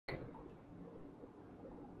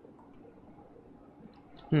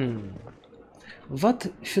What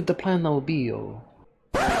should the plan now be, oh?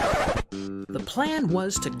 The plan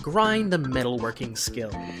was to grind the metalworking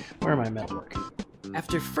skill. Where am I metalworking?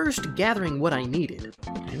 After first gathering what I needed,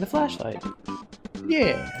 And the flashlight.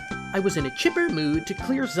 Yeah. I was in a chipper mood to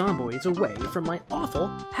clear zomboids away from my awful,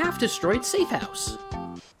 half-destroyed safe house.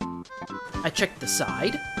 I checked the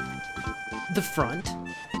side, the front,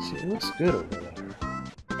 See, it looks good over there.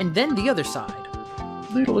 and then the other side.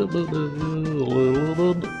 Oh,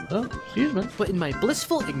 excuse me. But in my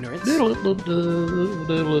blissful ignorance,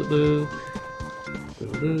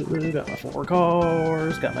 Got my 4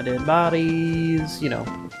 cars, got my dead bodies, you know.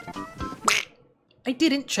 I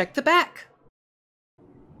didn't check the back.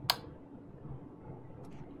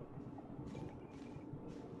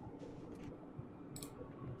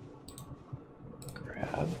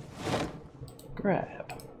 Grab.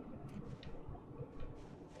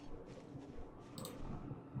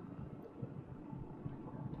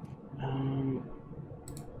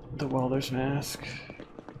 The welder's mask.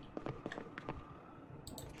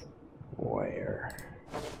 Where?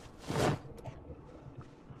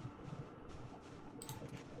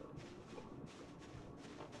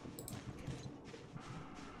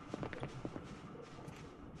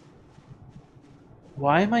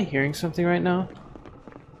 Why am I hearing something right now?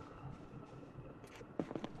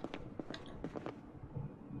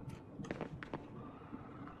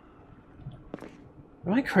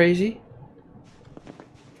 Am I crazy?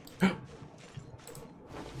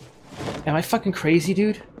 Am I fucking crazy,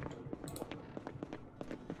 dude?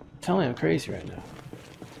 Tell me I'm crazy right now.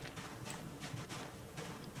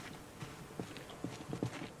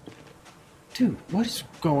 Dude, what is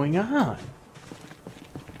going on?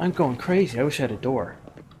 I'm going crazy. I wish I had a door.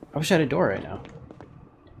 I wish I had a door right now.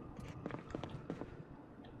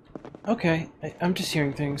 Okay, I'm just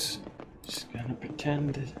hearing things. Just gonna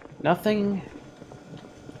pretend nothing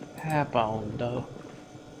happened.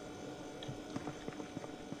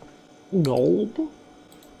 Gulp.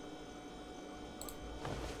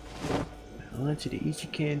 I want you to eat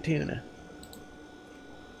your canned tuna.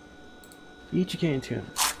 Eat your canned tuna.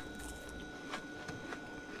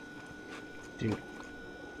 Dude.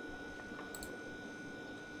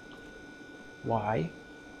 Why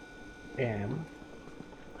am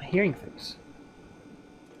I hearing things?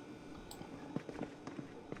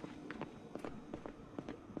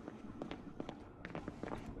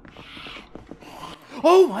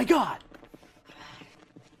 Oh my god!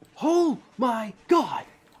 Oh my god!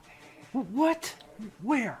 What?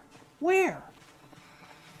 Where? Where?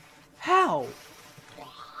 How?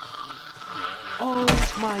 Oh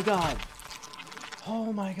my god!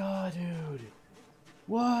 Oh my god, dude!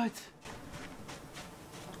 What?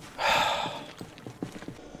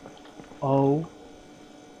 Oh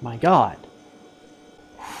my god.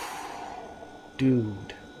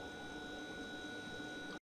 Dude.